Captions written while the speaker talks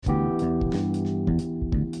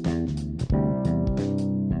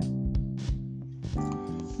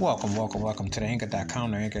Welcome to the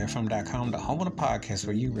Anchor.com, the AnchorFM.com, the home of the podcast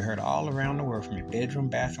where you be heard all around the world from your bedroom,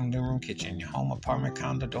 bathroom, living room, kitchen, your home, apartment,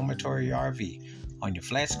 condo, dormitory, RV, on your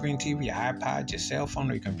flat screen TV, your iPod, your cell phone,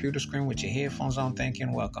 or your computer screen with your headphones on. Thank you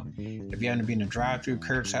and welcome. If you happen to be in a drive-through,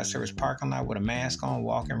 curbside service parking lot with a mask on,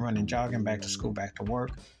 walking, running, jogging, back to school, back to work,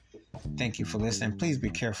 thank you for listening. Please be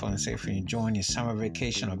careful and safe when you're enjoying your summer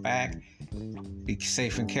vacation or back. Be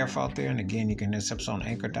safe and careful out there. And again, you can hear this episode on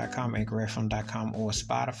Anchor.com, AnchorFM.com, or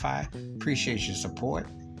Spotify. Appreciate your support.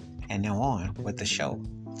 And now on with the show.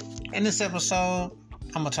 In this episode,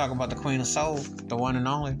 I'm going to talk about the Queen of Soul, the one and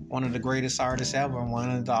only, one of the greatest artists ever, one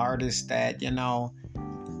of the artists that,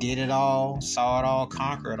 did it all, saw it all,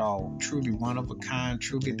 conquered it all. Truly one of a kind,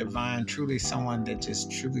 truly divine, truly someone that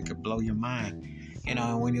just truly could blow your mind.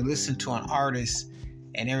 And when you listen to an artist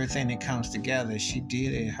and everything that comes together, she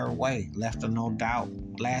did it her way, left a no doubt,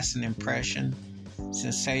 lasting impression,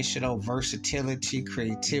 sensational versatility,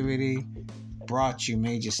 creativity,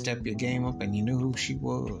 made you step your game up, and you knew who she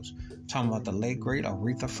was. Talking about the late, great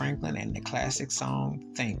Aretha Franklin and the classic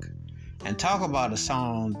song, Think. And talk about a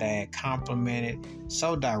song that complimented,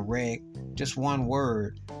 so direct, just one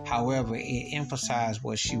word. However, it emphasized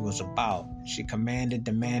what she was about. She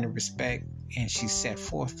demanded respect, and she set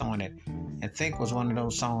forth on it. And Think was one of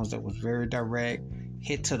those songs that was very direct,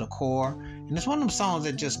 hit to the core. And it's one of them songs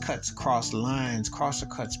that just cuts across lines,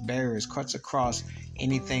 cuts barriers, cuts across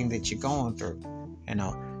anything that you're going through.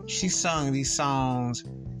 She sung these songs.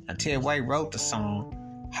 Ted White wrote the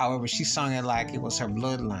song. However, she sung it like it was her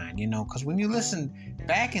bloodline, because when you listen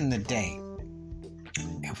back in the day,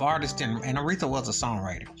 if artists didn't, and Aretha was a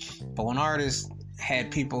songwriter, but when artists had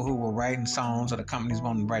people who were writing songs or the companies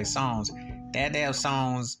wanted to write songs, they had to have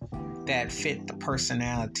songs that fit the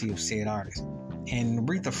personality of said artist. And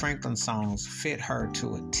Aretha Franklin's songs fit her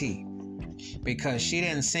to a T, because she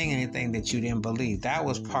didn't sing anything that you didn't believe. That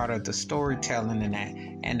was part of the storytelling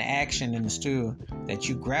and the action in the studio that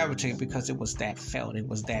you gravitate, because it was that felt, it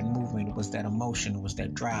was that movement, it was that emotion, it was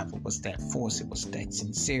that drive, it was that force, it was that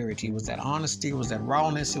sincerity, it was that honesty, it was that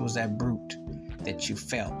rawness, it was that brute that you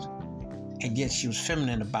felt. And yet she was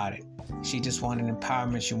feminine about it. She just wanted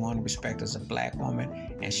empowerment, she wanted respect as a black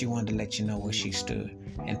woman, and she wanted to let you know where she stood.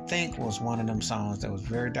 And Think was one of them songs that was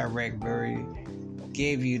very direct, very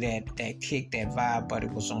gave you that kick, that vibe, but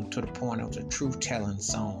it was on to the point. It was a truth-telling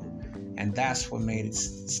song. And that's what made it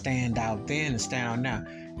stand out then and stand out now.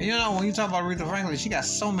 And when you talk about Aretha Franklin, she got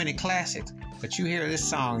so many classics. But you hear this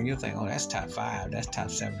song and you think, oh, that's top 5, that's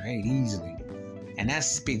top 7 or 8 easily. And that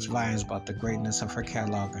speaks volumes about the greatness of her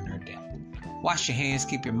catalog and her depth. Wash your hands,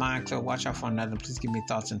 keep your mind clear, watch out for another. Please give me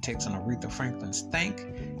thoughts and takes on Aretha Franklin's Think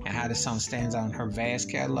and how this song stands out in her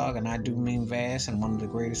vast catalog. And I do mean vast, and one of the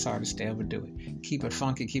greatest artists to ever do it. Keep it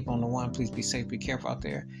funky, keep on the one. Please be safe, be careful out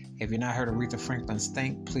there. If you've not heard Aretha Franklin's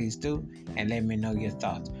Think, please do, and let me know your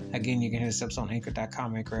thoughts. Again, you can hear this episode on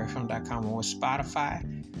Anchor.com, AnchorFM.com, or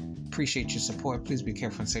Spotify. Appreciate your support. Please be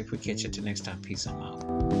careful and safe. We'll catch you till next time. Peace. I'm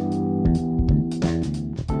out.